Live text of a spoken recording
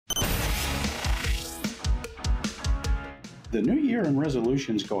The new year and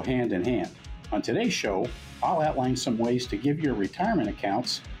resolutions go hand in hand. On today's show, I'll outline some ways to give your retirement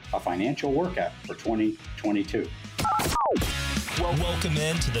accounts a financial workout for 2022. Well, welcome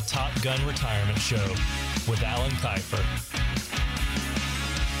in to the Top Gun Retirement Show with Alan Kifer.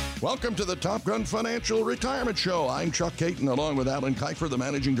 Welcome to the Top Gun Financial Retirement Show. I'm Chuck Caton, along with Alan Kifer, the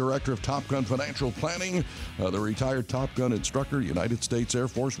Managing Director of Top Gun Financial Planning, the retired Top Gun instructor, United States Air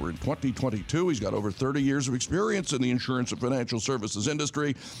Force. We're in 2022. He's got over 30 years of experience in the insurance and financial services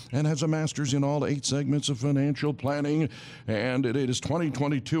industry and has a master's in all 8 segments of financial planning. And it is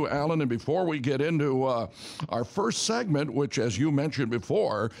 2022, Alan. And before we get into our first segment, which, as you mentioned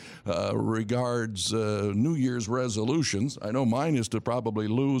before, regards New Year's resolutions, I know mine is to probably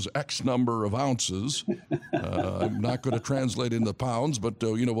lose X number of ounces. I'm not going to translate into pounds, but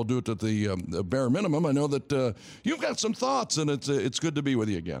we'll do it at the bare minimum. I know that you've got some thoughts, and it's good to be with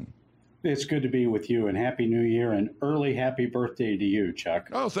you again. It's good to be with you, and Happy New Year and early happy birthday to you, Chuck.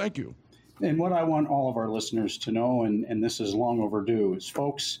 Oh, thank you. And what I want all of our listeners to know, and this is long overdue, is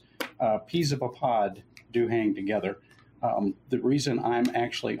folks, peas of a pod do hang together. The reason I'm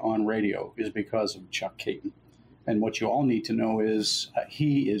actually on radio is because of Chuck Caton. And what you all need to know is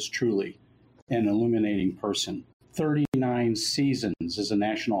he is truly an illuminating person. 39 seasons as a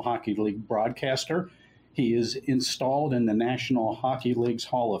National Hockey League broadcaster. He is installed in the National Hockey League's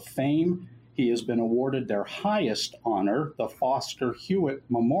Hall of Fame. He has been awarded their highest honor, the Foster Hewitt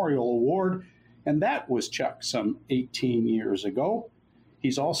Memorial Award, and that was, Chuck, some 18 years ago.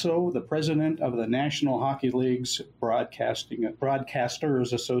 He's also the president of the National Hockey League's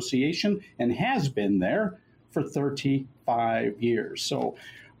Broadcasters Association and has been there for 35 years. So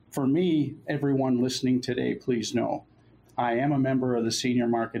for me, everyone listening today, please know, I am a member of the Senior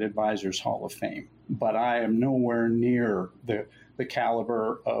Market Advisors Hall of Fame, but I am nowhere near the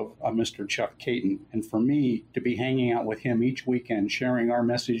caliber of Mr. Chuck Caton. And for me to be hanging out with him each weekend, sharing our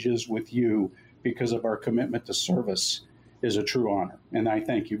messages with you because of our commitment to service, is a true honor. And I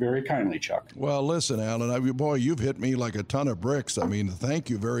thank you very kindly, Chuck. Well, listen, Alan, boy, you've hit me like a ton of bricks. I mean, thank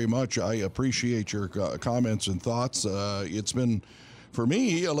you very much. I appreciate your comments and thoughts. It's been, for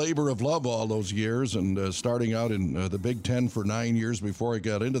me, a labor of love all those years, and starting out in the Big Ten for 9 years before I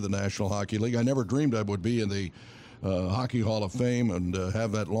got into the National Hockey League. I never dreamed I would be in the Hockey Hall of Fame and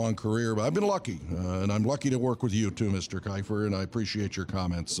have that long career, but I've been lucky, and I'm lucky to work with you too, Mr. Kifer, and I appreciate your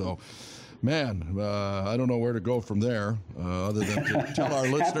comments. So, man, I don't know where to go from there other than to tell our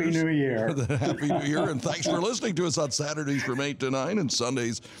listeners. Happy New Year. Happy New Year, and thanks for listening to us on Saturdays from 8 to 9 and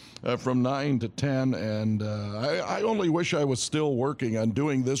Sundays from 9 to 10. And I only wish I was still working on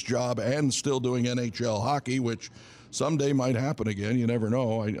doing this job and still doing NHL hockey, which someday might happen again. You never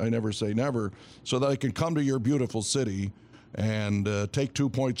know. I never say never. So that I can come to your beautiful city and take 2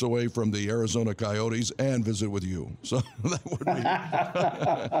 points away from the Arizona Coyotes and visit with you. So that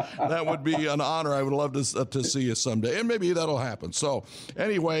would be an honor. I would love to see you someday, and maybe that'll happen. So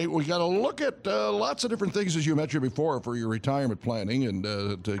anyway, we got to look at lots of different things, as you mentioned before, for your retirement planning and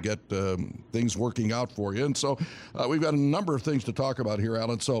to get things working out for you. And so we've got a number of things to talk about here,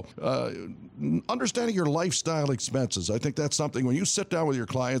 Alan. So understanding your lifestyle expenses, I think that's something when you sit down with your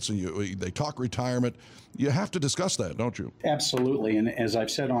clients and they talk retirement, you have to discuss that, don't you? Absolutely. And as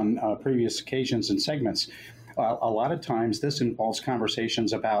I've said on previous occasions and segments, a lot of times this involves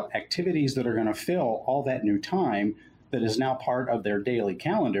conversations about activities that are going to fill all that new time that is now part of their daily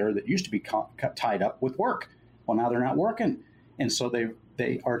calendar that used to be tied up with work. Well, now they're not working. And so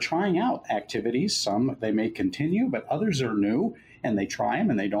they are trying out activities. Some they may continue, but others are new. And they try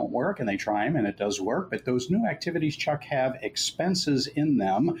them and they don't work, and they try them and it does work. But those new activities, Chuck, have expenses in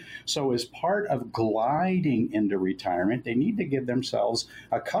them. So as part of gliding into retirement, they need to give themselves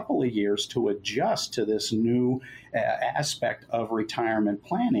a couple of years to adjust to this new aspect of retirement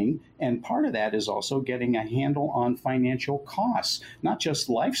planning. And part of that is also getting a handle on financial costs, not just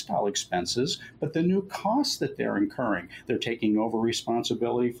lifestyle expenses, but the new costs that they're incurring. They're taking over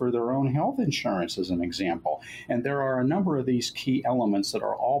responsibility for their own health insurance, as an example. And there are a number of these key elements that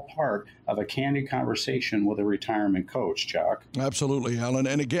are all part of a candid conversation with a retirement coach, Chuck. Absolutely, Alan.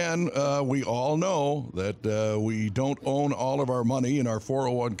 And again, we all know that we don't own all of our money in our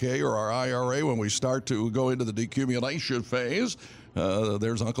 401k or our IRA when we start to go into the decumulation phase.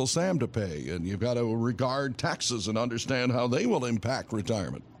 There's Uncle Sam to pay, and you've got to regard taxes and understand how they will impact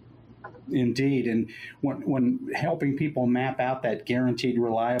retirement. Indeed. And when helping people map out that guaranteed,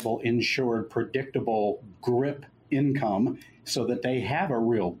 reliable, insured, predictable GRIP income so that they have a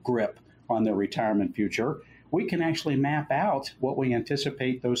real grip on their retirement future, we can actually map out what we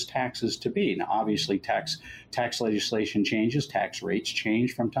anticipate those taxes to be. Now, obviously, tax legislation changes, tax rates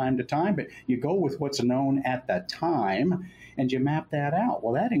change from time to time, but you go with what's known at the time and you map that out.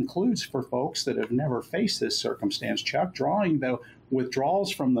 Well, that includes for folks that have never faced this circumstance, Chuck, drawing the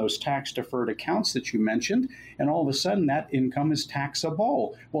withdrawals from those tax deferred accounts that you mentioned, and all of a sudden that income is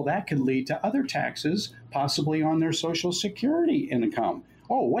taxable. Well, that could lead to other taxes, possibly on their Social Security income.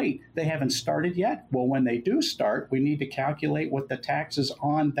 Oh, wait, they haven't started yet? Well, when they do start, we need to calculate what the taxes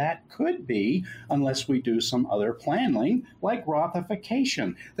on that could be unless we do some other planning like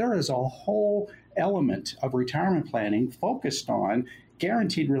Rothification. There is a whole element of retirement planning focused on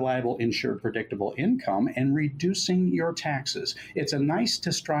guaranteed, reliable, insured, predictable income and reducing your taxes. It's a nice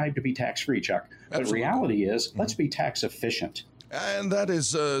to strive to be tax-free, Chuck, but reality is let's be tax efficient. And that is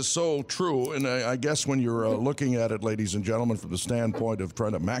so true. And I guess when you're looking at it, ladies and gentlemen, from the standpoint of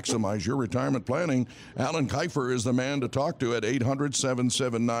trying to maximize your retirement planning, Alan Kifer is the man to talk to at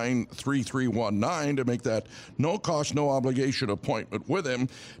 800-779-3319 to make that no-cost, no-obligation appointment with him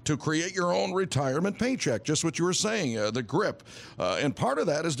to create your own retirement paycheck. Just what you were saying, the GRIP. And part of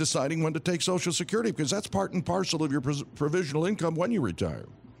that is deciding when to take Social Security, because that's part and parcel of your provisional income when you retire.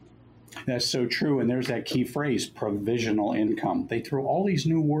 That's so true. And there's that key phrase, provisional income. They throw all these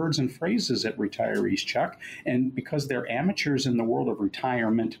new words and phrases at retirees, Chuck. And because they're amateurs in the world of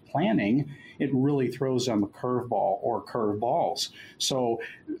retirement planning, it really throws them a curveball or curveballs. So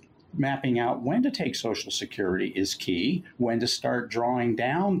mapping out when to take Social Security is key, when to start drawing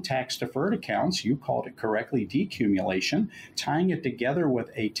down tax-deferred accounts, you called it correctly, decumulation, tying it together with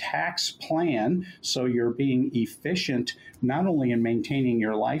a tax plan so you're being efficient not only in maintaining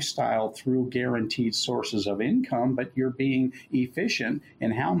your lifestyle through guaranteed sources of income, but you're being efficient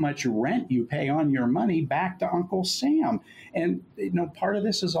in how much rent you pay on your money back to Uncle Sam. And part of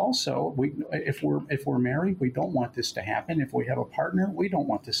this is also, if we're married, we don't want this to happen. If we have a partner, we don't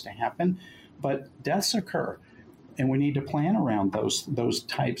want this to happen. But deaths occur, and we need to plan around those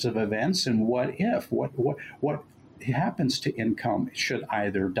types of events. And what happens to income should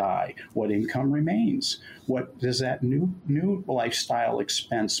either die? What income remains? What does that new lifestyle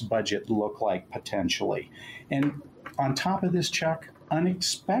expense budget look like potentially? And on top of this, Chuck,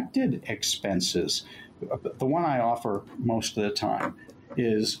 unexpected expenses. The one I offer most of the time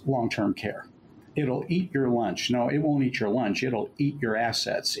is long-term care. It'll eat your lunch. No, it won't eat your lunch. It'll eat your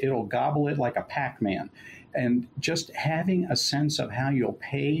assets. It'll gobble it like a Pac-Man. And just having a sense of how you'll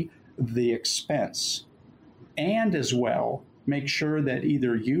pay the expense, and as well, make sure that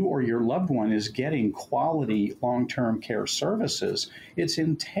either you or your loved one is getting quality long-term care services. It's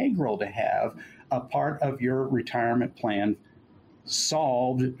integral to have a part of your retirement plan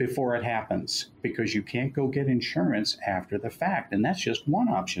solved before it happens, because you can't go get insurance after the fact. And that's just one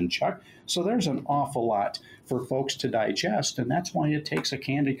option, Chuck. So there's an awful lot for folks to digest. And that's why it takes a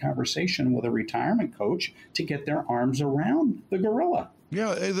candid conversation with a retirement coach to get their arms around the gorilla.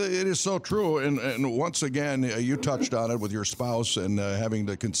 Yeah, it is so true. And once again, you touched on it with your spouse and having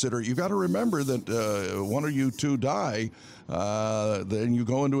to consider, you got to remember that one of you two die, then you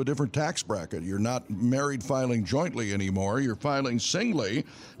go into a different tax bracket. You're not married filing jointly anymore. You're filing singly.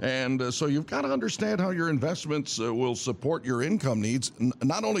 And so you've got to understand how your investments will support your income needs,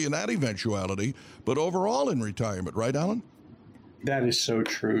 not only in that eventuality, but overall in retirement. Right, Alan? That is so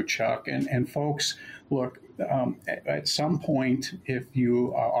true, Chuck. And folks, look, at some point, if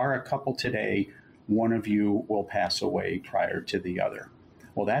you are a couple today, one of you will pass away prior to the other.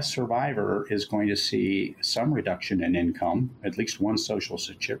 Well, that survivor is going to see some reduction in income, at least one Social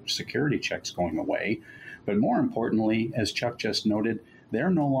Security check's going away. But more importantly, as Chuck just noted,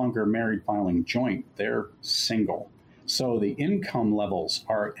 they're no longer married filing joint, they're single. So the income levels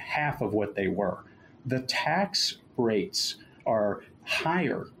are half of what they were. The tax rates are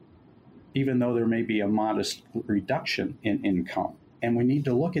higher, even though there may be a modest reduction in income. And we need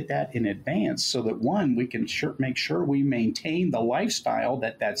to look at that in advance so that, one, we can make sure we maintain the lifestyle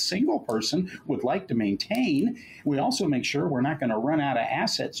that single person would like to maintain. We also make sure we're not going to run out of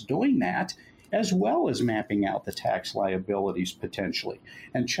assets doing that, as well as mapping out the tax liabilities potentially.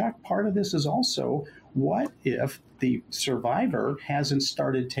 And Chuck, part of this is also, what if the survivor hasn't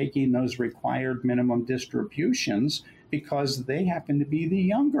started taking those required minimum distributions because they happen to be the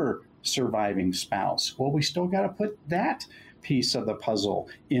younger surviving spouse? Well, we still got to put that piece of the puzzle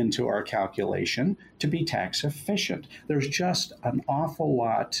into our calculation to be tax efficient. There's just an awful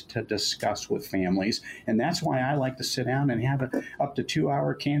lot to discuss with families, and that's why I like to sit down and have an up to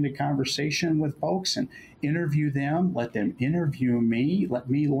 2-hour candid conversation with folks and interview them, let them interview me, let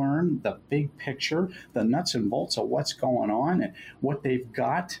me learn the big picture, the nuts and bolts of what's going on and what they've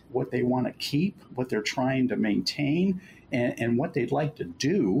got, what they want to keep, what they're trying to maintain, and what they'd like to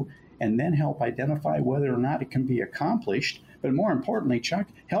do, and then help identify whether or not it can be accomplished. But more importantly, Chuck,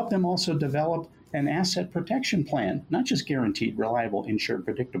 help them also develop an asset protection plan, not just guaranteed, reliable, insured,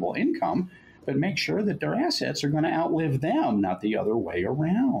 predictable income, but make sure that their assets are going to outlive them, not the other way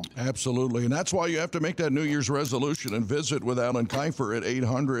around. Absolutely. And that's why you have to make that New Year's resolution and visit with Alan Kifer at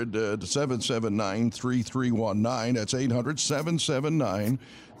 800-779-3319. That's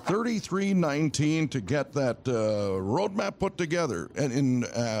 800-779-3319 to get that roadmap put together. And in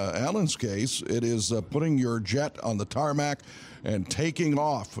Alan's case, it is putting your jet on the tarmac and taking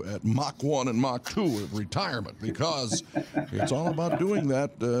off at Mach 1 and Mach 2 of retirement, because it's all about doing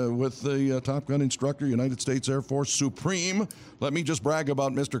that with the Top Gun instructor, United States Air Force Supreme. Let me just brag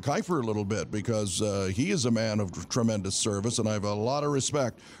about Mr. Kifer a little bit, because he is a man of tremendous service, and I have a lot of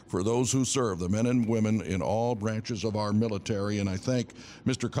respect for those who serve, the men and women in all branches of our military, and I thank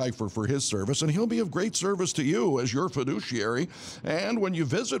Mr. Kifer for his service, and he'll be of great service to you as your fiduciary. And when you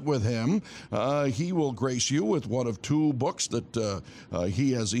visit with him, he will grace you with one of 2 books that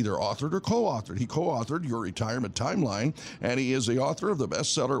he has either authored or co-authored. He co-authored Your Retirement Timeline, and he is the author of the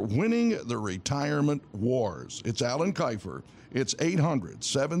bestseller Winning the Retirement Wars. It's Alan Kifer. It's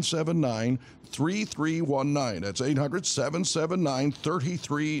 800-779-3319. That's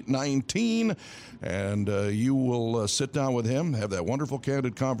 800-779-3319. And you will sit down with him, have that wonderful,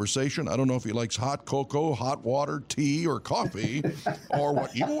 candid conversation. I don't know if he likes hot cocoa, hot water, tea, or coffee, or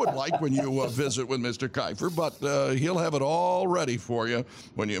what you would like when you visit with Mr. Kifer, but he'll have it all ready for you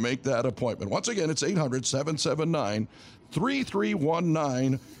when you make that appointment. Once again, it's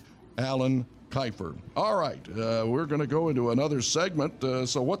 800-779-3319, Alan Kifer. All right, we're going to go into another segment.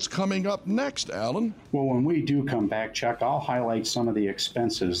 So what's coming up next, Alan? Well, when we do come back, Chuck, I'll highlight some of the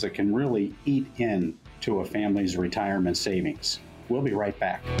expenses that can really eat into a family's retirement savings. We'll be right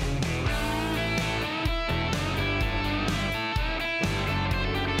back.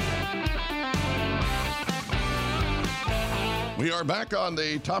 We are back on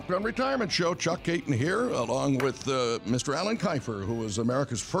the Top Gun Retirement Show. Chuck Caton here, along with Mr. Alan Kifer, who was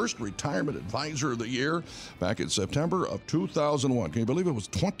America's first Retirement Advisor of the Year back in September of 2001. Can you believe it was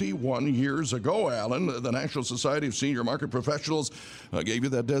 21 years ago, Alan? The National Society of Senior Market Professionals gave you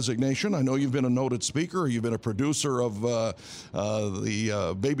that designation. I know you've been a noted speaker. You've been a producer of the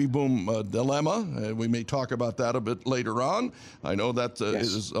Baby Boom Dilemma. We may talk about that a bit later on. I know that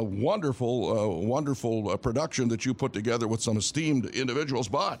is a wonderful production that you put together with some esteemed individuals,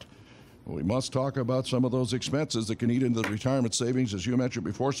 but we must talk about some of those expenses that can eat into the retirement savings, as you mentioned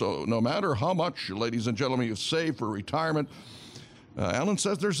before. So no matter how much, ladies and gentlemen, you save for retirement, Alan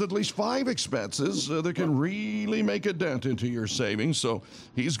says there's at least 5 expenses that can really make a dent into your savings, so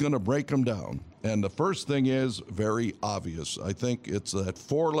he's going to break them down. And the first thing is very obvious. I think it's that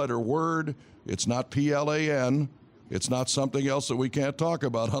 4-letter word. It's not PLAN. It's not something else that we can't talk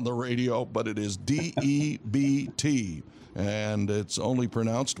about on the radio, but it is DEBT. And it's only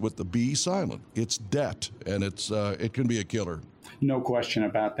pronounced with the B silent. It's debt, and it can be a killer. No question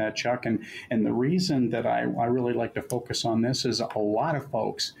about that, Chuck. And the reason that I really like to focus on this is a lot of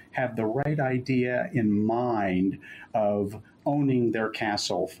folks have the right idea in mind of owning their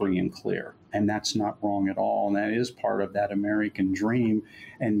castle free and clear. And that's not wrong at all. And that is part of that American dream.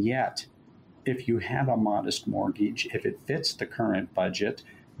 And yet, if you have a modest mortgage, if it fits the current budget,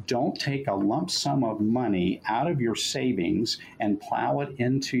 don't take a lump sum of money out of your savings and plow it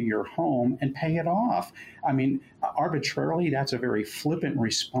into your home and pay it off. I mean, arbitrarily, that's a very flippant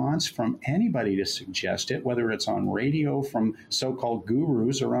response from anybody to suggest it, whether it's on radio from so-called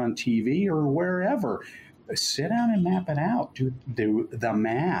gurus or on TV or wherever. Sit down and map it out. Do the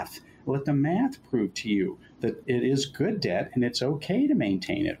math. Let the math prove to you that it is good debt and it's okay to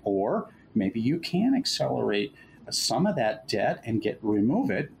maintain it. Or maybe you can accelerate some of that debt and remove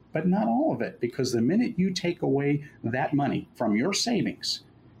it, but not all of it, because the minute you take away that money from your savings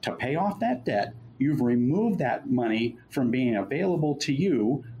to pay off that debt, you've removed that money from being available to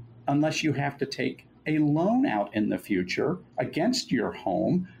you unless you have to take a loan out in the future against your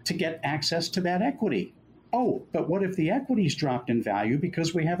home to get access to that equity. Oh, but what if the equity's dropped in value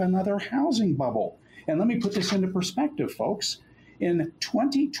because we have another housing bubble? And let me put this into perspective, folks. In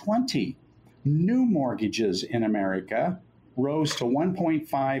 2020, new mortgages in America rose to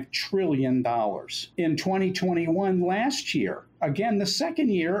 $1.5 trillion. In 2021, last year, again, the second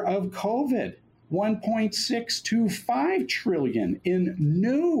year of COVID, $1.625 trillion in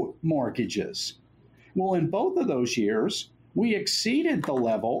new mortgages. Well, in both of those years, we exceeded the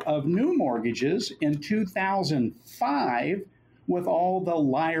level of new mortgages in 2005 with all the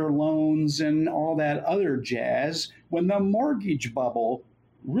liar loans and all that other jazz when the mortgage bubble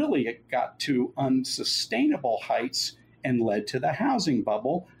really got to unsustainable heights and led to the housing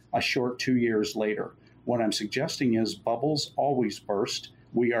bubble a short 2 years later. What I'm suggesting is bubbles always burst.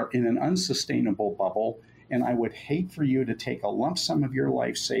 We are in an unsustainable bubble, and I would hate for you to take a lump sum of your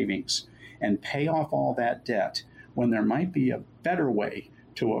life savings and pay off all that debt when there might be a better way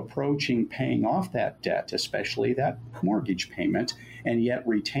to approaching paying off that debt, especially that mortgage payment, and yet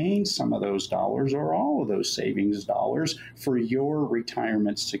retain some of those dollars or all of those savings dollars for your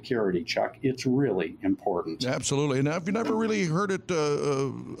retirement security, Chuck. It's really important. Absolutely. Now, I've never really heard it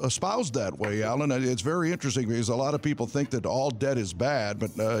espoused that way, Alan. It's very interesting because a lot of people think that all debt is bad,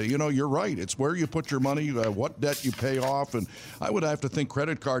 but, you're right. It's where you put your money, what debt you pay off, and I would have to think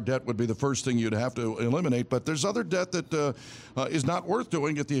credit card debt would be the first thing you'd have to eliminate, but there's other debt that is not worth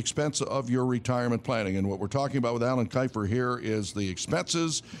doing at the expense of your retirement planning. And what we're talking about with Alan Kifer here is the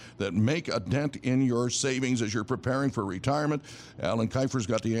expenses that make a dent in your savings as you're preparing for retirement. Alan Kifer's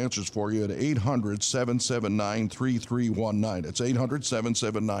got the answers for you at 800-779-3319. It's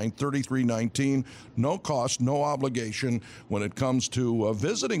 800-779-3319. No cost, no obligation when it comes to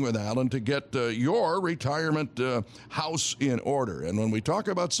visiting with Alan to get your retirement house in order. And when we talk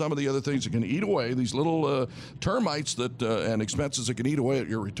about some of the other things that can eat away, these little termites that and expenses that can eat away at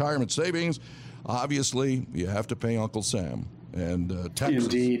your retirement savings, obviously you have to pay Uncle Sam and taxes.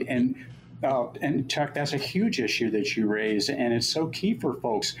 Indeed. And Chuck, that's a huge issue that you raise, and it's so key for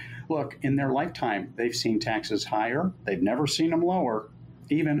folks. Look, in their lifetime, they've seen taxes higher. They've never seen them lower.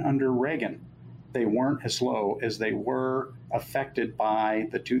 Even under Reagan, they weren't as low as they were affected by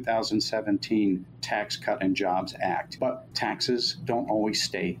the 2017 Tax Cut and Jobs Act. But taxes don't always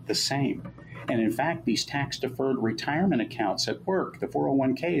stay the same. And in fact, these tax-deferred retirement accounts at work, the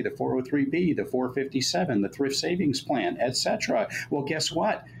 401k, the 403b, the 457, the thrift savings plan, etc. Well, guess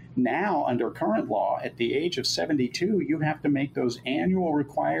what? Now, under current law, at the age of 72, you have to make those annual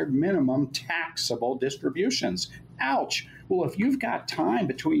required minimum taxable distributions. Ouch. Well, if you've got time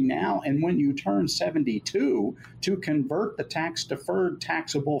between now and when you turn 72 to convert the tax-deferred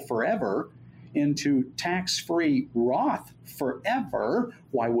taxable forever into tax-free Roth forever,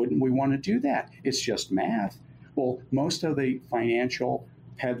 why wouldn't we want to do that? It's just math. Well, most of the financial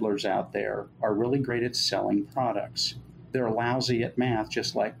peddlers out there are really great at selling products. They're lousy at math,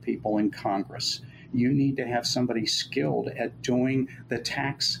 just like people in Congress. You need to have somebody skilled at doing the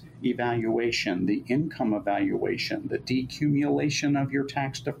tax evaluation, the income evaluation, the decumulation of your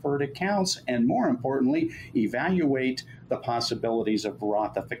tax-deferred accounts, and more importantly, evaluate the possibilities of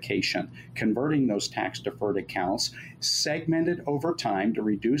Rothification, converting those tax-deferred accounts, segmented over time to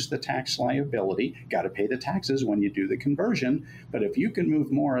reduce the tax liability. Got to pay the taxes when you do the conversion, but if you can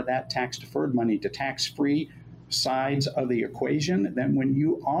move more of that tax-deferred money to tax-free sides of the equation, then when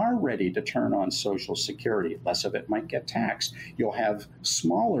you are ready to turn on Social Security, less of it might get taxed. You'll have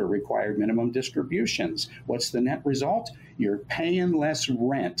smaller required minimum distributions. What's the net result? You're paying less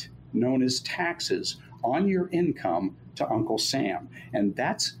rent, known as taxes, on your income to Uncle Sam. And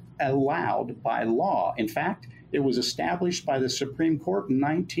that's allowed by law. In fact, it was established by the Supreme Court in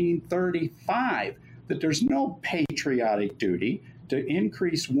 1935 that there's no patriotic duty to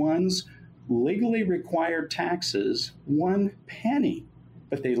increase one's legally required taxes 1 penny,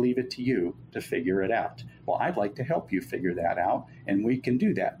 but they leave it to you to figure it out. Well, I'd like to help you figure that out, and we can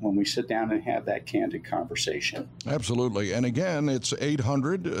do that when we sit down and have that candid conversation. Absolutely. And again, it's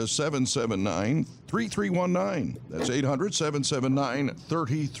 800-779-3319. That's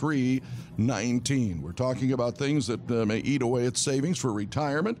 800-779-3319. We're talking about things that may eat away at savings for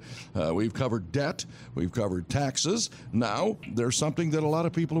retirement. We've covered debt. We've covered taxes. Now, there's something that a lot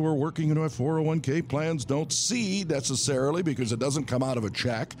of people who are working in our 401k plans don't see necessarily because it doesn't come out of a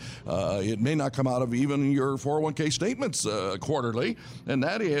check. It may not come out of even your 401k statements quarterly, and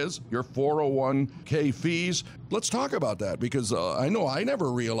that is your 401k fees. Let's talk about that because I know I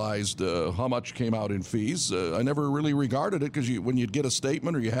never realized how much came out in fees. I never really regarded it because when you'd get a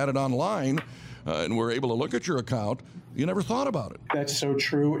statement or you had it online and were able to look at your account, you never thought about it. That's so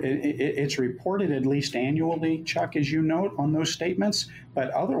true. It's reported at least annually, Chuck, as you note, on those statements.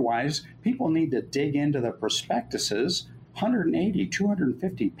 But otherwise, people need to dig into the prospectuses. 180,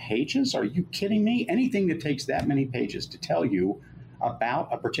 250 pages? Are you kidding me? Anything that takes that many pages to tell you about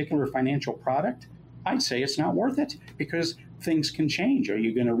a particular financial product, I'd say it's not worth it because things can change. Are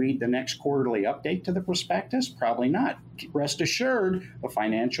you going to read the next quarterly update to the prospectus? Probably not. Rest assured, the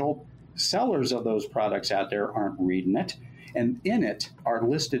financial sellers of those products out there aren't reading it. And in it are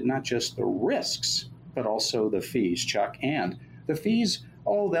listed not just the risks, but also the fees, Chuck. And the fees,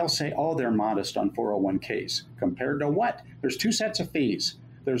 they'll say, they're modest on 401ks. Compared to what? There's two sets of fees.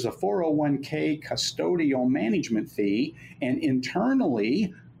 There's a 401k custodial management fee, and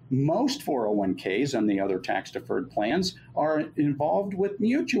internally, most 401ks and the other tax-deferred plans are involved with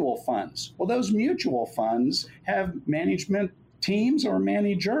mutual funds. Well, those mutual funds have management teams or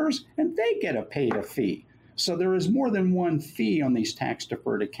managers, and they get a fee. So there is more than one fee on these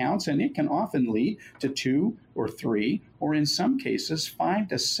tax-deferred accounts, and it can often lead to 2 or 3, or in some cases, 5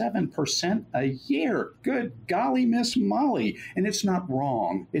 to 7% a year. Good golly, Miss Molly. And it's not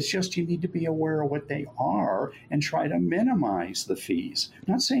wrong. It's just you need to be aware of what they are and try to minimize the fees.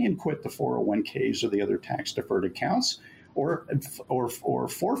 I'm not saying quit the 401ks or the other tax-deferred accounts, or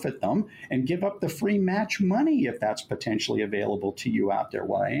forfeit them and give up the free match money if that's potentially available to you out there.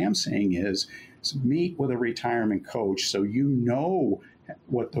 What I am saying is meet with a retirement coach so you know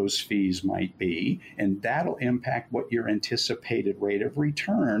what those fees might be, and that'll impact what your anticipated rate of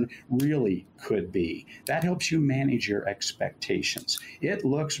return really could be. That helps you manage your expectations. It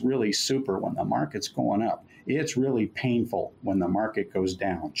looks really super when the market's going up. It's really painful when the market goes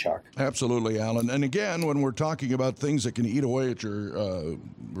down, Chuck. Absolutely, Alan. And again, when we're talking about things that can eat away at your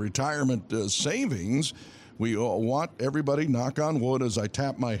retirement savings, we want everybody, knock on wood as I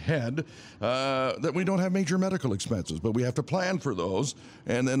tap my head, that we don't have major medical expenses, but we have to plan for those.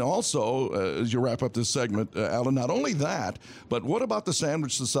 And then also, as you wrap up this segment, Alan, not only that, but what about the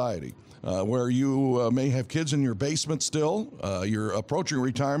Sandwich Society? Where you may have kids in your basement still, you're approaching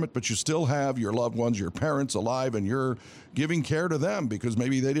retirement, but you still have your loved ones, your parents alive, and you're giving care to them because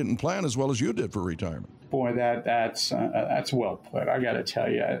maybe they didn't plan as well as you did for retirement. Boy, that's well put. I got to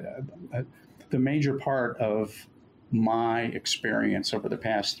tell you, the major part of my experience over the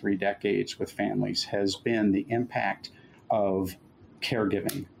past 3 decades with families has been the impact of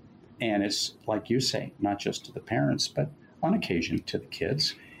caregiving. And it's, like you say, not just to the parents, but on occasion to the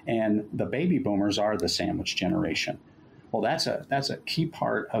kids. And the baby boomers are the sandwich generation. Well, that's a key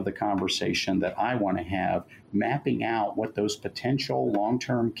part of the conversation that I want to have, mapping out what those potential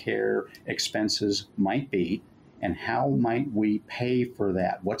long-term care expenses might be and how might we pay for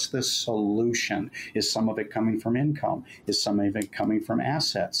that? What's the solution? Is some of it coming from income? Is some of it coming from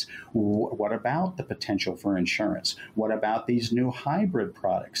assets? What about the potential for insurance? What about these new hybrid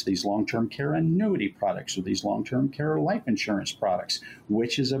products, these long-term care annuity products, or these long-term care life insurance products?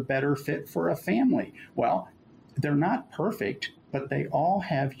 Which is a better fit for a family? Well, they're not perfect, but they all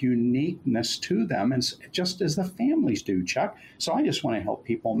have uniqueness to them, and just as the families do, Chuck. So I just want to help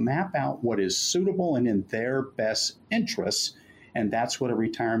people map out what is suitable and in their best interests, and that's what a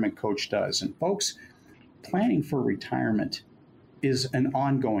retirement coach does. And folks, planning for retirement is an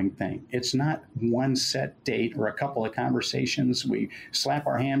ongoing thing. It's not one set date or a couple of conversations. We slap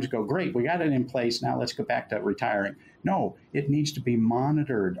our hands, go, great, we got it in place, now let's go back to retiring. No, it needs to be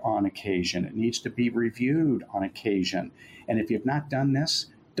monitored on occasion. It needs to be reviewed on occasion. And if you've not done this,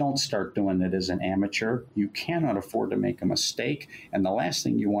 don't start doing it as an amateur. You cannot afford to make a mistake. And the last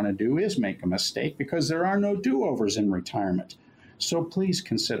thing you want to do is make a mistake, because there are no do-overs in retirement. So please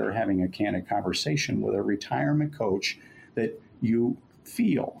consider having a candid conversation with a retirement coach that you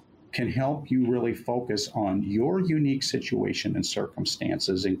feel can help you really focus on your unique situation and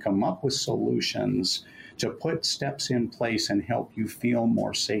circumstances and come up with solutions to put steps in place and help you feel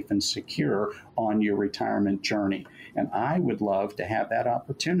more safe and secure on your retirement journey. And I would love to have that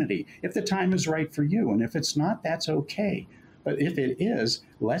opportunity if the time is right for you. And if it's not, that's okay. But if it is,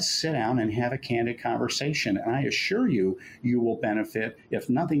 let's sit down and have a candid conversation. And I assure you, you will benefit, if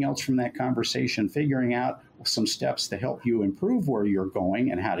nothing else from that conversation, figuring out some steps to help you improve where you're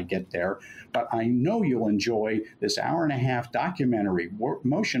going and how to get there. But I know you'll enjoy this hour-and-a-half documentary,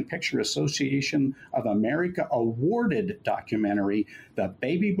 Motion Picture Association of America awarded documentary, The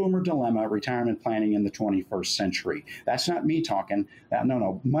Baby Boomer Dilemma, Retirement Planning in the 21st Century. That's not me talking.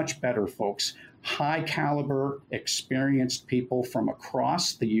 No, much better, folks. High caliber, experienced people from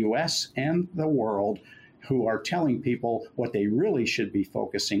across the U.S. and the world who are telling people what they really should be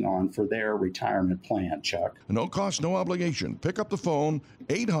focusing on for their retirement plan, Chuck. No cost, no obligation. Pick up the phone,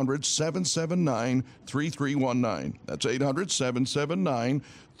 800-779-3319. That's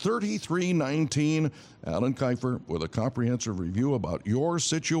 800-779-3319. Alan Kifer with a comprehensive review about your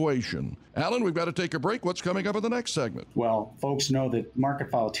situation. Alan, we've got to take a break. What's coming up in the next segment? Well, folks know that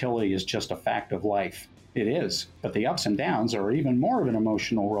market volatility is just a fact of life. It is, but the ups and downs are even more of an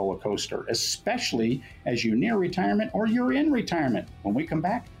emotional roller coaster, especially as you near retirement or you're in retirement. When we come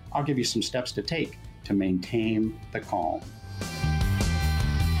back, I'll give you some steps to take to maintain the calm.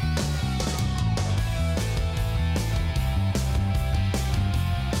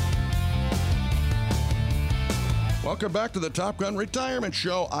 Welcome back to the Top Gun Retirement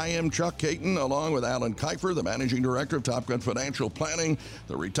Show. I am Chuck Caton, along with Alan Kiefer, the Managing Director of Top Gun Financial Planning,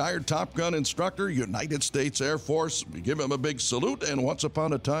 the retired Top Gun instructor, United States Air Force. We give him a big salute, and once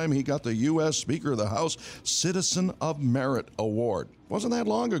upon a time, he got the U.S. Speaker of the House Citizen of Merit Award. Wasn't that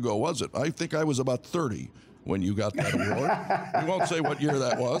long ago, was it? I think I was about 30 when you got that award. We won't say what year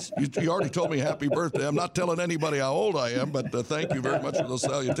that was. You already told me happy birthday. I'm not telling anybody how old I am, but thank you very much for those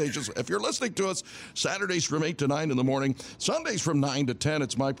salutations. If you're listening to us Saturdays from 8 to 9 in the morning, Sundays from 9 to 10,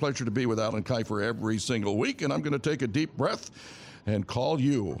 it's my pleasure to be with Alan Kiefer every single week, and I'm going to take a deep breath and call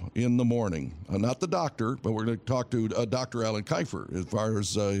you in the morning. Not the doctor, but we're going to talk to Dr. Alan Kiefer as far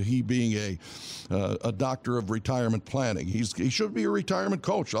as he being a doctor of retirement planning. He should be a retirement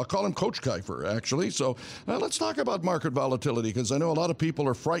coach. I'll call him Coach Kiefer, actually. So let's talk about market volatility, because I know a lot of people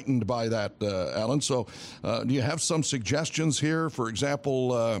are frightened by that, Alan. So do you have some suggestions here? For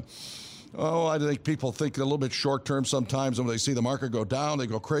example, I think people think a little bit short term sometimes. When they see the market go down, they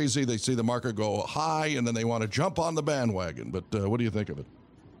go crazy. They see the market go high, and then they want to jump on the bandwagon. But what do you think of it?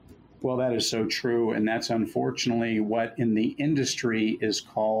 Well, that is so true. And that's unfortunately what in the industry is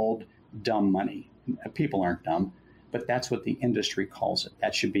called dumb money. People aren't dumb, but that's what the industry calls it.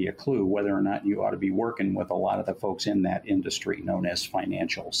 That should be a clue whether or not you ought to be working with a lot of the folks in that industry known as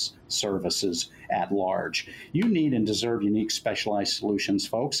financial services at large. You need and deserve unique, specialized solutions,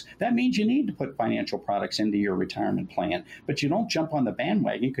 folks. That means you need to put financial products into your retirement plan, but you don't jump on the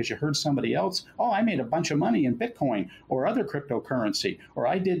bandwagon because you heard somebody else, oh, I made a bunch of money in Bitcoin or other cryptocurrency, or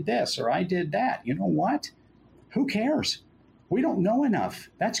I did this, or I did that. You know what? Who cares? We don't know enough.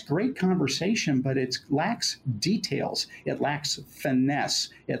 That's great conversation, but it lacks details. It lacks finesse.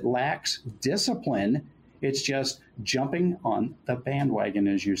 It lacks discipline. It's just jumping on the bandwagon,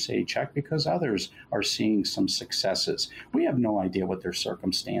 as you say, Chuck, because others are seeing some successes. We have no idea what their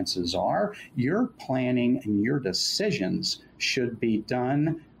circumstances are. Your planning and your decisions should be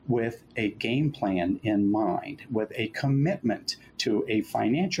done with a game plan in mind, with a commitment to a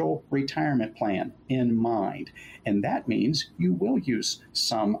financial retirement plan in mind. And that means you will use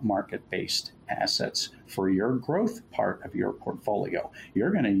some market-based assets for your growth part of your portfolio.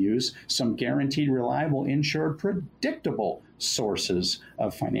 You're going to use some guaranteed, reliable, insured, predictable sources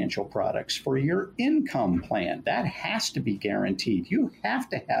of financial products for your income plan. That has to be guaranteed. You have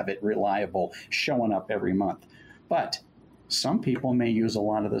to have it reliable, showing up every month. But some people may use a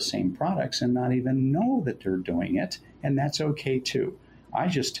lot of the same products and not even know that they're doing it, and that's okay too. I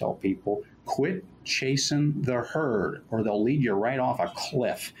just tell people, quit chasing the herd or they'll lead you right off a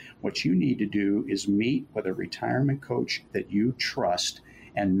cliff. What you need to do is meet with a retirement coach that you trust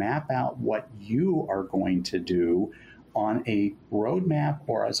and map out what you are going to do on a roadmap,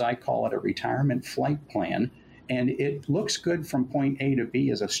 or as I call it, a retirement flight plan. And it looks good from point A to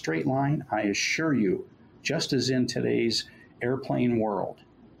B as a straight line. I assure you, just as in today's airplane world,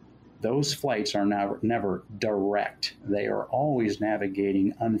 those flights are never direct. They are always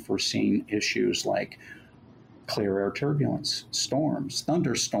navigating unforeseen issues like clear air turbulence, storms,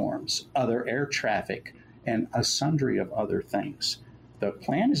 thunderstorms, other air traffic, and a sundry of other things. The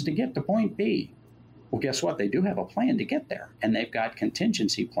plan is to get to point B. Well, guess what? They do have a plan to get there, and they've got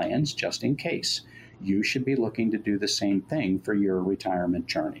contingency plans just in case. You should be looking to do the same thing for your retirement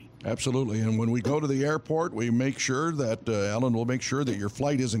journey. Absolutely. And when we go to the airport, we make sure that, Alan will make sure that your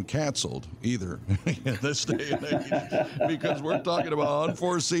flight isn't canceled either in this day and age, because we're talking about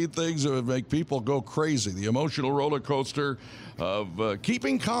unforeseen things that would make people go crazy. The emotional roller coaster of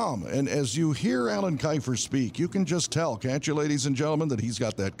keeping calm. And as you hear Alan Kiefer speak, you can just tell, can't you, ladies and gentlemen, that he's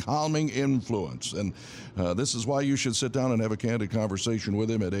got that calming influence. And this is why you should sit down and have a candid conversation with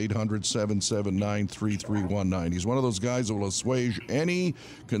him at 800-779-3319. He's one of those guys that will assuage any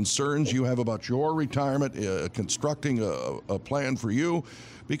concerns you have about your retirement, constructing a plan for you.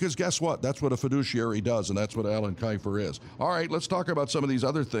 Because guess what? That's what a fiduciary does, and that's what Alan Kiefer is. All right, let's talk about some of these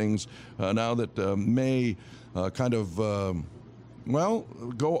other things now that may kind of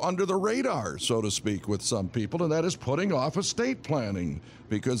go under the radar, so to speak, with some people, and that is putting off estate planning,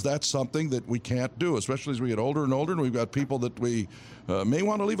 because that's something that we can't do, especially as we get older and older, and we've got people that we may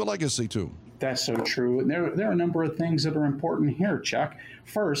want to leave a legacy to. That's so true. And there are a number of things that are important here, Chuck.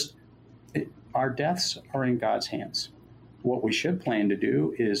 First, our deaths are in God's hands. What we should plan to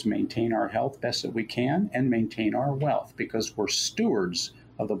do is maintain our health best that we can and maintain our wealth, because we're stewards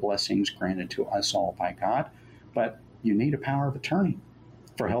of the blessings granted to us all by God. But you need a power of attorney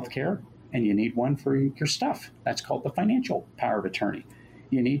for healthcare, and you need one for your stuff. That's called the financial power of attorney.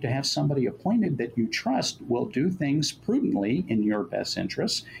 You need to have somebody appointed that you trust will do things prudently in your best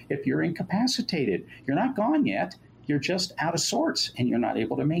interests. If you're incapacitated, you're not gone yet. You're just out of sorts and you're not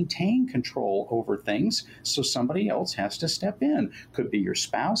able to maintain control over things. So somebody else has to step in. Could be your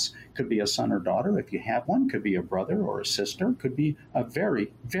spouse, could be a son or daughter if you have one, could be a brother or a sister, could be a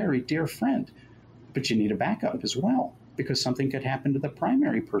very, very dear friend. But you need a backup as well, because something could happen to the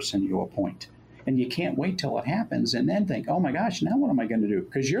primary person you appoint. And you can't wait till it happens and then think, oh my gosh, now what am I going to do?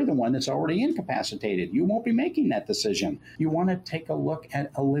 Because you're the one that's already incapacitated. You won't be making that decision. You want to take a look at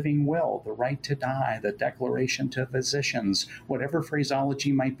a living will, the right to die, the declaration to physicians, whatever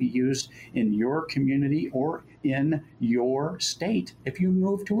phraseology might be used in your community or in your state. If you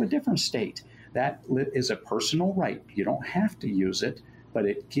move to a different state, that is a personal right. You don't have to use it, but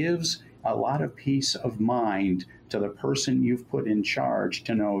it gives a lot of peace of mind to the person you've put in charge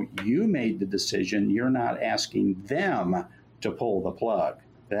to know you made the decision. You're not asking them to pull the plug.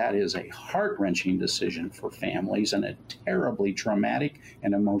 That is a heart-wrenching decision for families and a terribly traumatic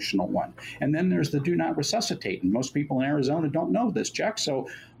and emotional one. And then there's the do not resuscitate. And most people in Arizona don't know this, Chuck. So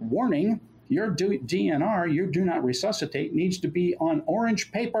warning, your DNR, your do not resuscitate, needs to be on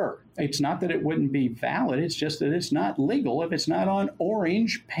orange paper. It's not that it wouldn't be valid. It's just that it's not legal if it's not on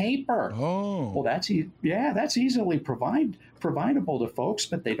orange paper. Oh. Well, that's easily providable to folks,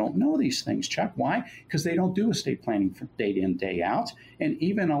 but they don't know these things, Chuck. Why? Because they don't do estate planning for day in, day out. And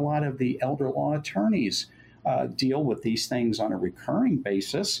even a lot of the elder law attorneys deal with these things on a recurring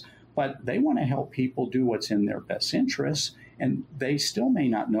basis, but they want to help people do what's in their best interests. And they still may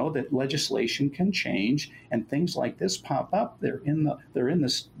not know that legislation can change and things like this pop up. They're in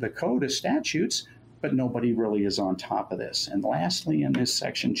the code of statutes, but nobody really is on top of this. And lastly, in this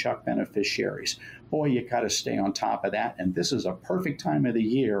section, Chuck, beneficiaries. Boy, you got to stay on top of that. And this is a perfect time of the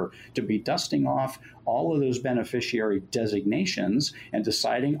year to be dusting off all of those beneficiary designations and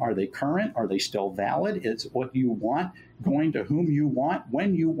deciding, are they current? Are they still valid? Is what you want going to whom you want,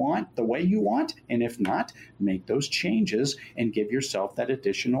 when you want, the way you want? And if not, make those changes and give yourself that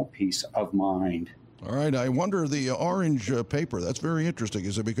additional peace of mind. All right, I wonder, the orange paper, that's very interesting.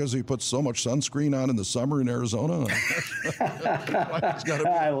 Is it because he puts so much sunscreen on in the summer in Arizona?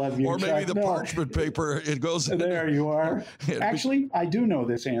 I love you, or maybe Chuck. the parchment paper, it goes... There you are. Actually, I do know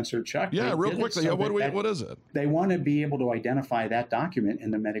this answer, Chuck. Yeah, real quickly, what is it? They want to be able to identify that document in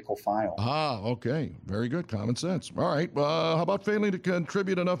the medical file. Ah, okay. Very good. Common sense. All right. How about failing to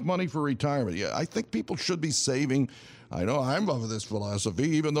contribute enough money for retirement? Yeah, I think people should be saving. I know I'm of this philosophy,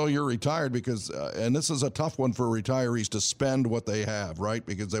 even though you're retired, because, and this is a tough one for retirees to spend what they have, right?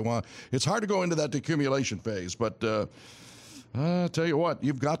 Because it's hard to go into that accumulation phase. But I'll tell you what,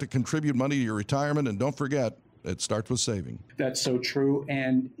 you've got to contribute money to your retirement, and don't forget, it starts with saving. That's so true.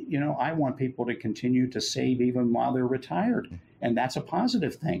 And, I want people to continue to save even while they're retired. And that's a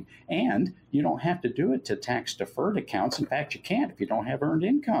positive thing. And you don't have to do it to tax-deferred accounts. In fact, you can't if you don't have earned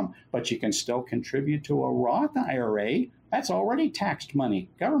income. But you can still contribute to a Roth IRA. That's already taxed money.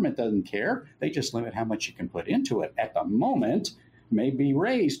 Government doesn't care. They just limit how much you can put into it. At the moment, may be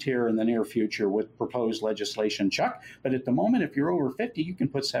raised here in the near future with proposed legislation, Chuck. But at the moment, if you're over 50, you can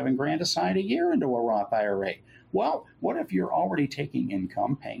put $7,000 aside a year into a Roth IRA. Well, what if you're already taking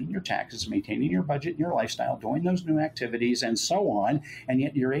income, paying your taxes, maintaining your budget and your lifestyle, doing those new activities and so on, and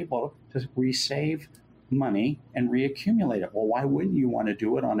yet you're able to resave money and reaccumulate it? Well, why wouldn't you want to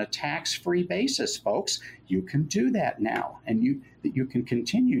do it on a tax-free basis, folks? You can do that now, and you can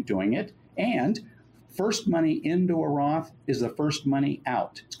continue doing it. And first money into a Roth is the first money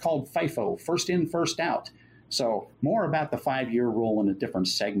out. It's called FIFO, first in, first out. So more about the 5-year rule in a different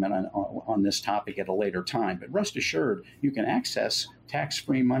segment on this topic at a later time. But rest assured, you can access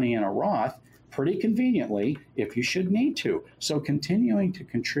tax-free money in a Roth pretty conveniently if you should need to. So continuing to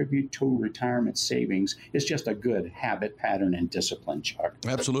contribute to retirement savings is just a good habit, pattern, and discipline, Chuck.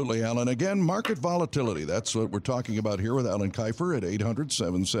 Absolutely, Alan. Again, market volatility. That's what we're talking about here with Alan Kifer at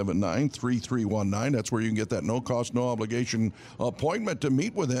 800-779-3319. That's where you can get that no-cost, no-obligation appointment to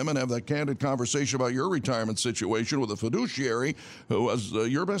meet with him and have that candid conversation about your retirement situation with a fiduciary who has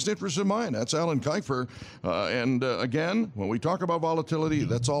your best interest in mind. That's Alan Kifer. Again, when we talk about volatility,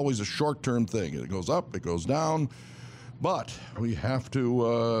 that's always a short-term thing. It goes up, it goes down, but we have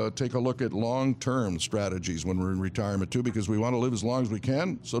to take a look at long-term strategies when we're in retirement too, because we want to live as long as we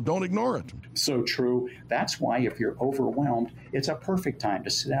can, so don't ignore it. So true. That's why if you're overwhelmed, it's a perfect time to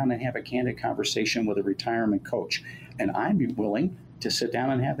sit down and have a candid conversation with a retirement coach. And I'm willing to sit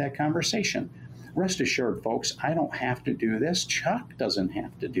down and have that conversation. Rest assured, folks, I don't have to do this. Chuck doesn't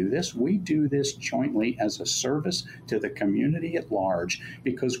have to do this. We do this jointly as a service to the community at large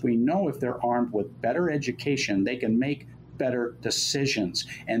because we know if they're armed with better education, they can make better decisions,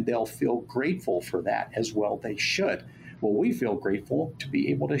 and they'll feel grateful for that as well. They should. Well, we feel grateful to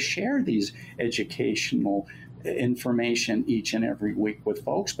be able to share these educational information each and every week with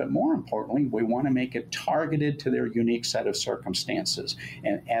folks, but more importantly, we want to make it targeted to their unique set of circumstances.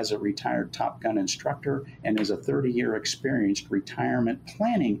 And as a retired Top Gun instructor and as a 30-year experienced retirement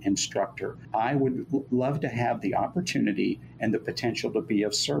planning instructor, I would love to have the opportunity and the potential to be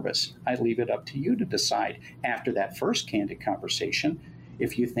of service. I leave it up to you to decide after that first candid conversation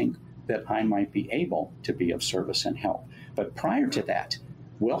if you think that I might be able to be of service and help. But prior to that,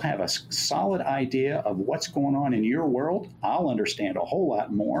 we'll have a solid idea of what's going on in your world. I'll understand a whole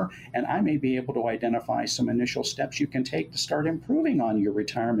lot more, and I may be able to identify some initial steps you can take to start improving on your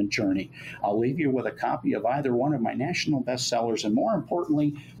retirement journey. I'll leave you with a copy of either one of my national bestsellers, and more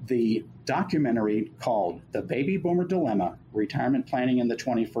importantly, the documentary called The Baby Boomer Dilemma, Retirement Planning in the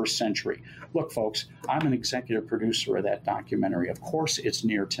 21st Century. Look, folks, I'm an executive producer of that documentary. Of course, it's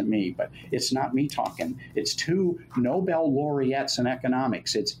near to me, but it's not me talking. It's 2 Nobel laureates in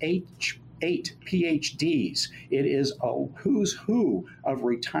economics. It's 8 PhDs. It is a who's who of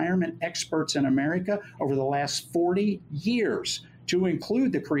retirement experts in America over the last 40 years. To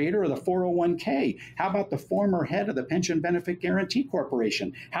include the creator of the 401k. How about the former head of the Pension Benefit Guaranty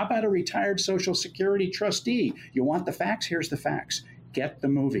Corporation? How about a retired Social Security trustee? You want the facts? Here's the facts. Get the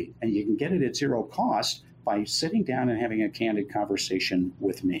movie, and you can get it at zero cost by sitting down and having a candid conversation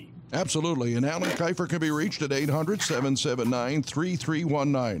with me. Absolutely. And Alan Kifer can be reached at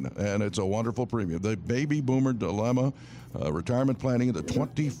 800-779-3319. And it's a wonderful premium. The Baby Boomer Dilemma, Retirement Planning in the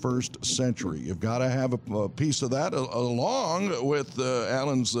 21st Century. You've got to have a piece of that along with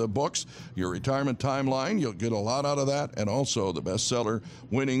Alan's books, your retirement timeline. You'll get a lot out of that. And also the bestseller,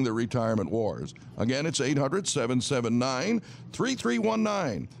 Winning the Retirement Wars. Again, it's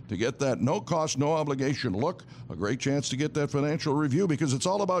 800-779-3319 to get that no-cost, no-obligation look. A great chance to get that financial review because it's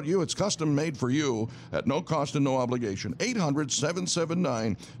all about you. It's custom made for you at no cost and no obligation.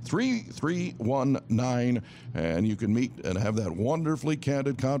 800-779-3319. And you can meet and have that wonderfully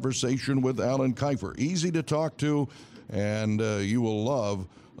candid conversation with Alan Kifer. Easy to talk to, and you will love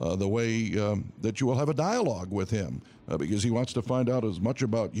the way that you will have a dialogue with him because he wants to find out as much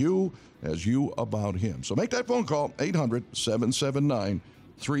about you as you about him. So make that phone call,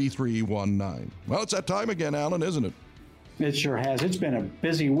 800-779-3319. Well, it's that time again, Alan, isn't it? It sure has. It's been a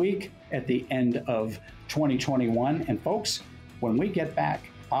busy week at the end of 2021. And folks, when we get back,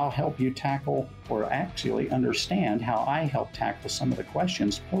 I'll help you tackle or actually understand how I help tackle some of the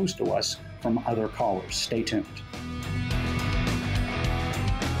questions posed to us from other callers. Stay tuned.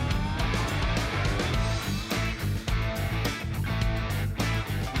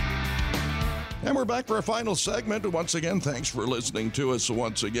 And we're back for our final segment. Once again, thanks for listening to us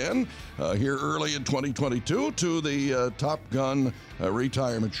once again here early in 2022 to the Top Gun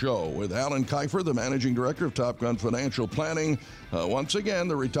Retirement Show with Alan Kifer, the Managing Director of Top Gun Financial Planning. Once again,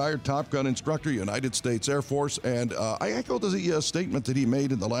 the retired Top Gun instructor, United States Air Force. And I echo the statement that he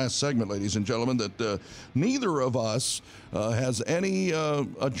made in the last segment, ladies and gentlemen, that neither of us has any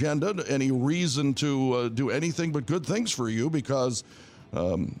agenda, any reason to do anything but good things for you because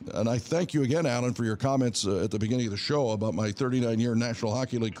and I thank you again, Alan, for your comments at the beginning of the show about my 39-year National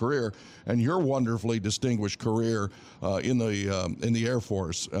Hockey League career and your wonderfully distinguished career in the Air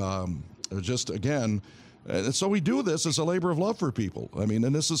Force. Just again, and so we do this as a labor of love for people. I mean,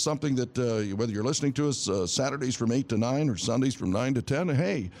 and this is something that whether you're listening to us Saturdays from 8 to 9 or Sundays from 9 to 10,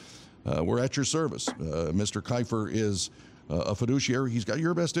 hey, we're at your service. Mr. Kifer is a fiduciary. He's got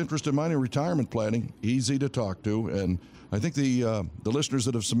your best interest in mind in retirement planning. Easy to talk to, and I think the listeners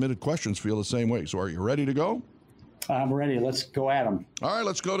that have submitted questions feel the same way. So are you ready to go? I'm ready. Let's go at them. All right,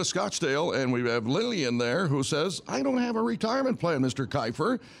 let's go to Scottsdale, and we have Lillian there who says, I don't have a retirement plan, Mr.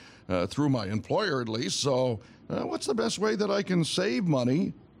 Kifer, through my employer at least, so what's the best way that I can save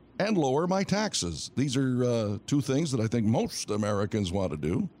money and lower my taxes? These are two things that I think most Americans want to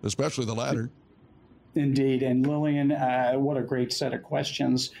do, especially the latter. Indeed. And Lillian, what a great set of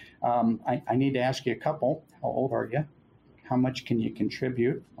questions. I need to ask you a couple. How old are you? How much can you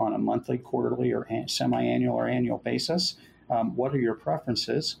contribute on a monthly, quarterly, or semi-annual or annual basis? What are your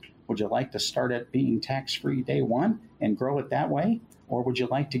preferences? Would you like to start at being tax-free day one and grow it that way? Or would you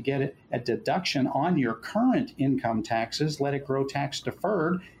like to get a deduction on your current income taxes, let it grow tax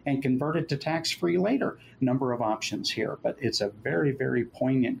deferred, and convert it to tax-free later? Number of options here, but it's a very, very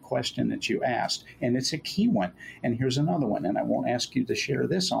poignant question that you asked, and it's a key one. And here's another one, and I won't ask you to share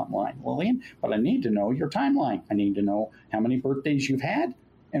this online, Lillian, but I need to know your timeline. I need to know how many birthdays you've had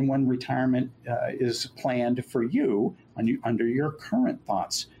and when retirement is planned for you under your current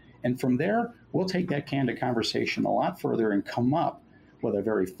thoughts. And from there, we'll take that candid conversation a lot further and come up with a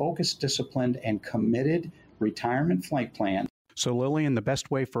very focused, disciplined, and committed retirement flight plan. So, Lillian, the best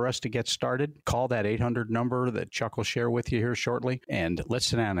way for us to get started, call that 800 number that Chuck will share with you here shortly, and let's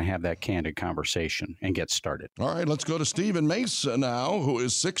sit down and have that candid conversation and get started. All right, let's go to Stephen Mesa now, who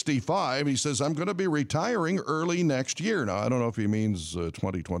is 65. He says, I'm going to be retiring early next year. Now, I don't know if he means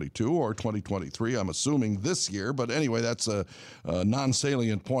 2022 or 2023. I'm assuming this year, but anyway, that's a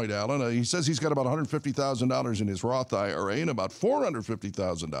non-salient point, Alan. He says he's got about $150,000 in his Roth IRA and about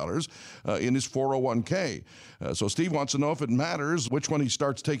 $450,000 in his 401k. So Steve wants to know if it matters which one he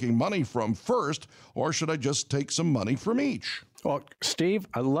starts taking money from first, or should I just take some money from each? Well, Steve,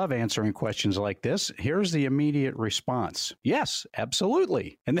 I love answering questions like this. Here's the immediate response. Yes,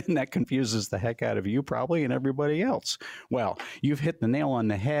 absolutely. And then that confuses the heck out of you probably and everybody else. Well, you've hit the nail on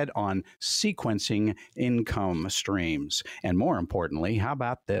the head on sequencing income streams. And more importantly, how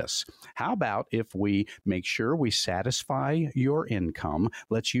about this? How about if we make sure we satisfy your income?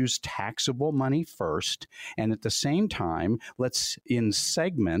 Let's use taxable money first. And at the same time, let's, in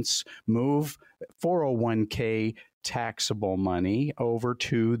segments, move 401k taxable money over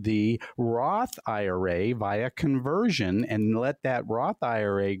to the Roth IRA via conversion and let that Roth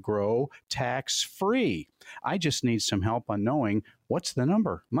IRA grow tax-free. I just need some help on knowing what's the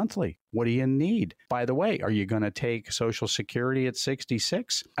number monthly. What do you need? By the way, are you going to take Social Security at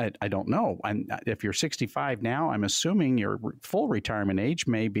 66? I don't know. If you're 65 now, I'm assuming your full retirement age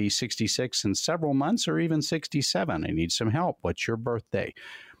may be 66 in several months or even 67. I need some help. What's your birthday?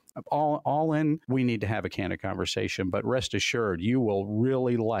 All in, we need to have a candid conversation, but rest assured, you will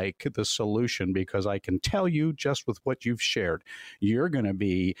really like the solution because I can tell you just with what you've shared, you're going to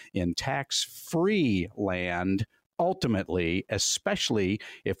be in tax-free land ultimately, especially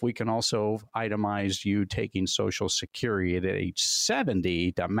if we can also itemize you taking Social Security at age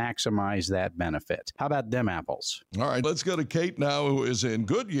 70 to maximize that benefit. How about them apples? All right, let's go to Kate now, who is in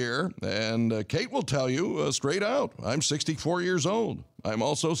Goodyear. And Kate will tell you straight out, I'm 64 years old. I'm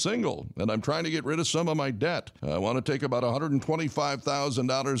also single, and I'm trying to get rid of some of my debt. I want to take about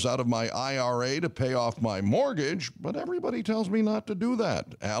 $125,000 out of my IRA to pay off my mortgage, but everybody tells me not to do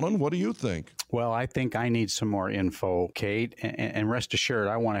that. Alan, what do you think? Well, I think I need some more info, Kate, and rest assured,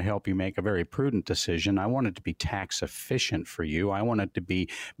 I want to help you make a very prudent decision. I want it to be tax efficient for you. I want it to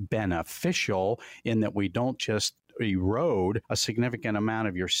be beneficial in that we don't just erode a significant amount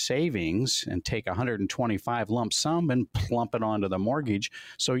of your savings and take 125 lump sum and plump it onto the mortgage.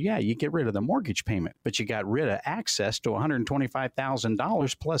 So yeah, you get rid of the mortgage payment, but you got rid of access to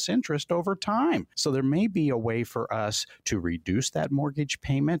 $125,000 plus interest over time. So there may be a way for us to reduce that mortgage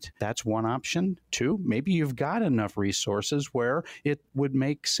payment. That's one option. Two, maybe you've got enough resources where it would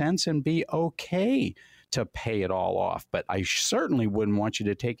make sense and be okay to pay it all off. But I certainly wouldn't want you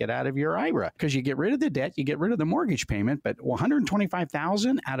to take it out of your IRA because you get rid of the debt, you get rid of the mortgage payment, but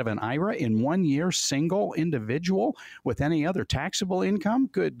 $125,000 out of an IRA in 1 year, single individual with any other taxable income?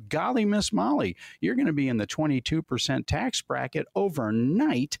 Good golly, Miss Molly, you're going to be in the 22% tax bracket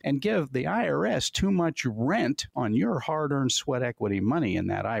overnight and give the IRS too much rent on your hard-earned sweat equity money in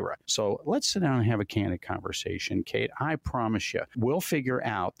that IRA. So let's sit down and have a candid conversation, Kate. I promise you, we'll figure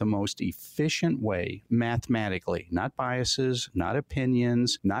out the most efficient way mathematically, not biases, not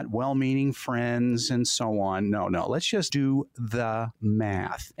opinions, not well-meaning friends, and so on. No, let's just do the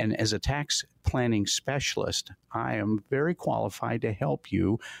math. And as a tax planning specialist, I am very qualified to help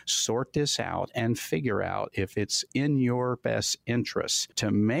you sort this out and figure out if it's in your best interest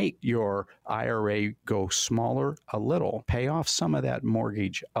to make your IRA go smaller a little, pay off some of that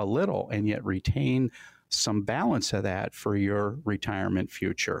mortgage a little, and yet retain some balance of that for your retirement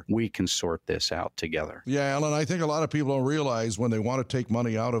future. We can sort this out together. Yeah, Alan, I think a lot of people don't realize when they want to take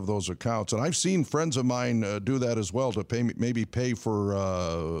money out of those accounts, and I've seen friends of mine do that as well to maybe pay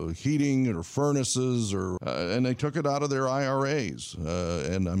for heating or furnaces, and they took it out of their IRAs.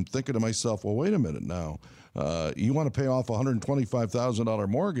 And I'm thinking to myself, well, wait a minute now. You want to pay off a $125,000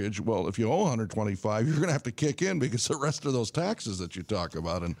 mortgage. Well, if you owe $125,000, you're going to have to kick in because the rest of those taxes that you talk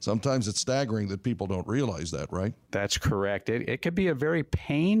about. And sometimes it's staggering that people don't realize that, right? That's correct. It could be a very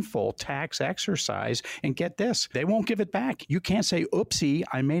painful tax exercise. And get this, they won't give it back. You can't say, oopsie,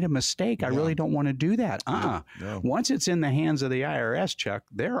 I made a mistake. I really don't want to do that. No. Once it's in the hands of the IRS, Chuck,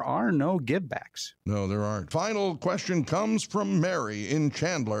 there are no givebacks. No, there aren't. Final question comes from Mary in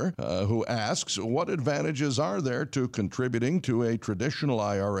Chandler, who asks, what advantages are there to contributing to a traditional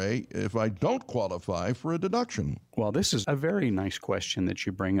IRA if I don't qualify for a deduction? Well, this is a very nice question that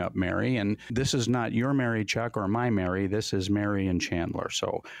you bring up, Mary. And this is not your Mary, Chuck, or my Mary. This is Mary and Chandler.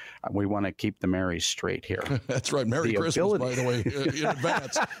 So we want to keep the Marys straight here. That's right. Merry Christmas, by the way, in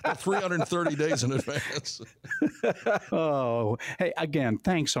advance. 330 days in advance. Oh, hey, again,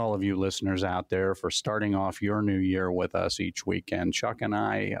 thanks all of you listeners out there for starting off your new year with us each weekend. Chuck and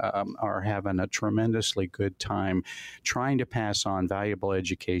I are having a tremendously good time trying to pass on valuable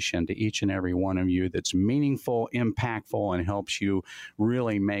education to each and every one of you that's meaningful, impactful, and helps you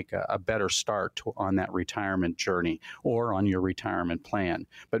really make a better start on that retirement journey or on your retirement plan.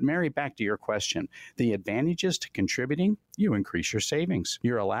 But Mary, back to your question. The advantages to contributing, you increase your savings.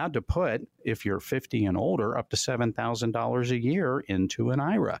 You're allowed to put, if you're 50 and older, up to $7,000 a year into an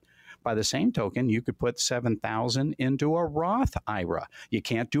IRA. By the same token, you could put $7,000 into a Roth IRA. You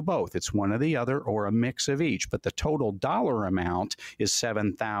can't do both. It's one or the other or a mix of each, but the total dollar amount is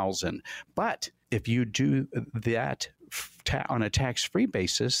 $7,000. But if you do that on a tax-free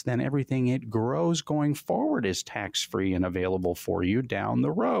basis, then everything it grows going forward is tax-free and available for you down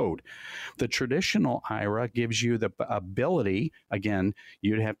the road. The traditional IRA gives you the ability, again,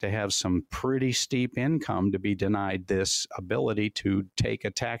 you'd have to have some pretty steep income to be denied this ability to take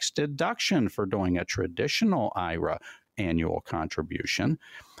a tax deduction for doing a traditional IRA annual contribution.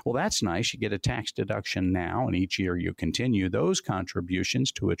 Well, that's nice. You get a tax deduction now, and each year you continue those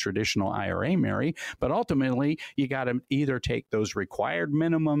contributions to a traditional IRA, Mary. But ultimately, you got to either take those required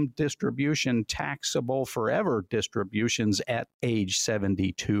minimum distribution, taxable forever distributions at age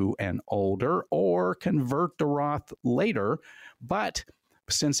 72 and older, or convert to Roth later. But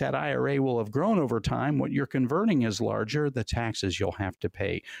since that IRA will have grown over time, what you're converting is larger, the taxes you'll have to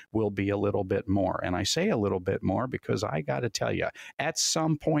pay will be a little bit more. And I say a little bit more because I got to tell you, at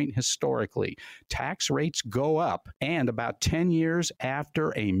some point historically, tax rates go up. And about 10 years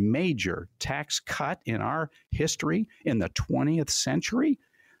after a major tax cut in our history in the 20th century,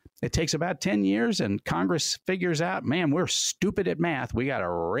 it takes about 10 years and Congress figures out, man, we're stupid at math. We got to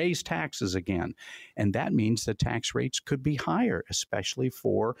raise taxes again. And that means the tax rates could be higher, especially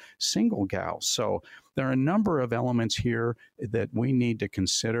for single gals. So there are a number of elements here that we need to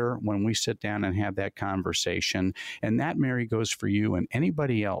consider when we sit down and have that conversation. And that, Mary, goes for you and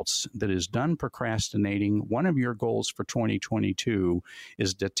anybody else that is done procrastinating. One of your goals for 2022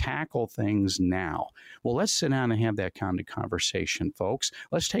 is to tackle things now. Well, let's sit down and have that kind of conversation, folks.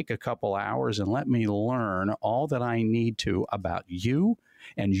 Let's take a couple hours and let me learn all that I need to about you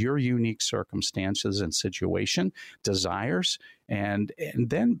and your unique circumstances and situation, desires, and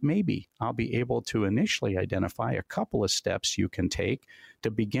then maybe I'll be able to initially identify a couple of steps you can take to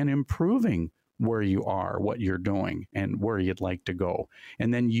begin improving where you are, what you're doing, and where you'd like to go.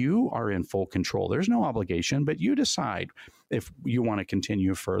 And then you are in full control. There's no obligation, but you decide if you want to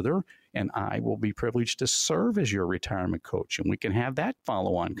continue further, and I will be privileged to serve as your retirement coach, and we can have that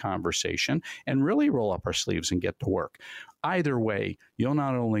follow-on conversation and really roll up our sleeves and get to work. Either way, you'll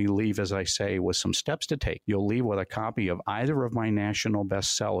not only leave, as I say, with some steps to take, you'll leave with a copy of either of my national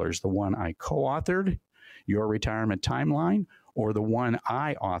bestsellers, the one I co-authored, Your Retirement Timeline, or the one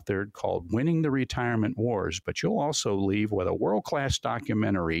I authored called Winning the Retirement Wars. But you'll also leave with a world-class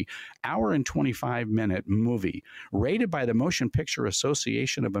documentary, hour and 25-minute movie, rated by the Motion Picture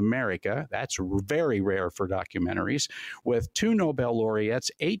Association of America. That's very rare for documentaries, with 2 Nobel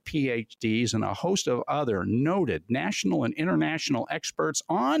laureates, 8 PhDs, and a host of other noted national and international experts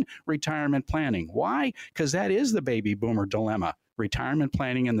on retirement planning. Why? Because that is the baby boomer dilemma. Retirement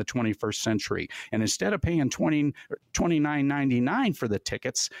planning in the 21st century. And instead of paying $29.99 for the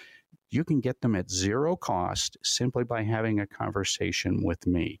tickets, you can get them at zero cost simply by having a conversation with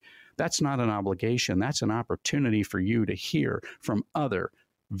me. That's not an obligation. That's an opportunity for you to hear from other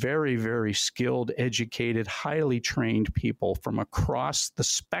very, very skilled, educated, highly trained people from across the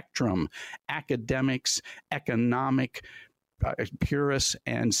spectrum, academics, economic purists,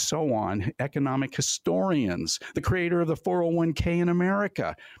 and so on, economic historians, the creator of the 401k in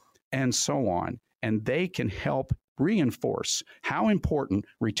America, and so on. And they can help reinforce how important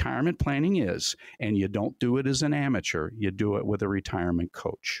retirement planning is. And you don't do it as an amateur, you do it with a retirement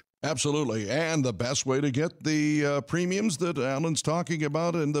coach. Absolutely. And the best way to get the premiums that Alan's talking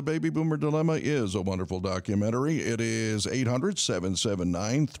about in the Baby Boomer Dilemma is a wonderful documentary. It is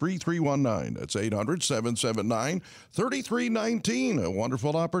 800-779-3319. That's 800-779-3319. A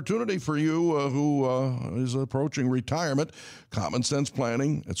wonderful opportunity for you who is approaching retirement. Common sense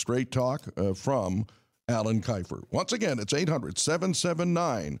planning and straight talk from Alan Kifer. Once again, it's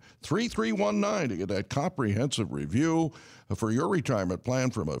 800-779-3319 to get that comprehensive review for your retirement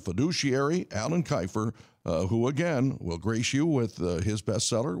plan from a fiduciary, Alan Kifer, who, again, will grace you with his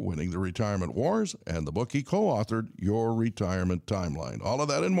bestseller, Winning the Retirement Wars, and the book he co-authored, Your Retirement Timeline. All of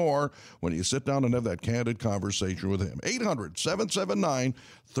that and more when you sit down and have that candid conversation with him.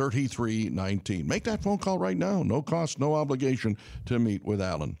 800-779-3319. Make that phone call right now. No cost, no obligation to meet with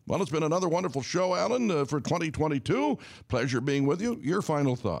Alan. Well, it's been another wonderful show, Alan, for 2022. Pleasure being with you. Your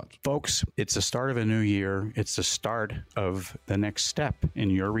final thoughts. Folks, it's the start of a new year. It's the start of the next step in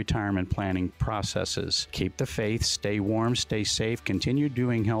your retirement planning processes. Keep the faith, stay warm, stay safe, continue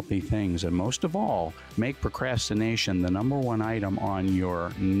doing healthy things, and most of all, make procrastination the number one item on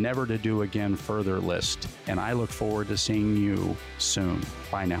your never to do again further list. And I look forward to seeing you soon.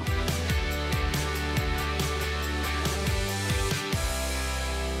 Bye now.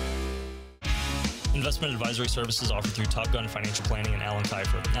 Investment advisory services offered through Top Gun Financial Planning and Alan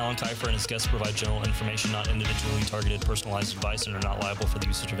Kifer. Alan Kifer and his guests provide general information, not individually targeted, personalized advice, and are not liable for the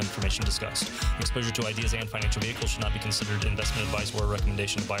usage of information discussed. Exposure to ideas and financial vehicles should not be considered investment advice or a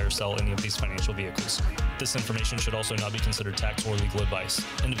recommendation to buy or sell any of these financial vehicles. This information should also not be considered tax or legal advice.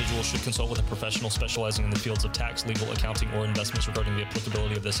 Individuals should consult with a professional specializing in the fields of tax, legal, accounting, or investments regarding the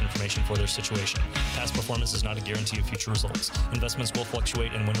applicability of this information for their situation. Past performance is not a guarantee of future results. Investments will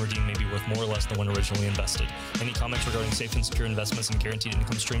fluctuate, and when redeemed may be worth more or less than when originally invested. Any comments regarding safe and secure investments and guaranteed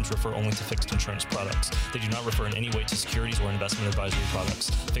income streams refer only to fixed insurance products. They do not refer in any way to securities or investment advisory products.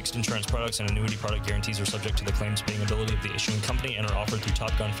 Fixed insurance products and annuity product guarantees are subject to the claims paying ability of the issuing company and are offered through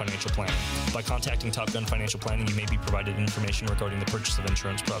Top Gun Financial Planning. By contacting Top Gun Financial Planning, you may be provided information regarding the purchase of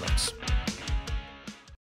insurance products.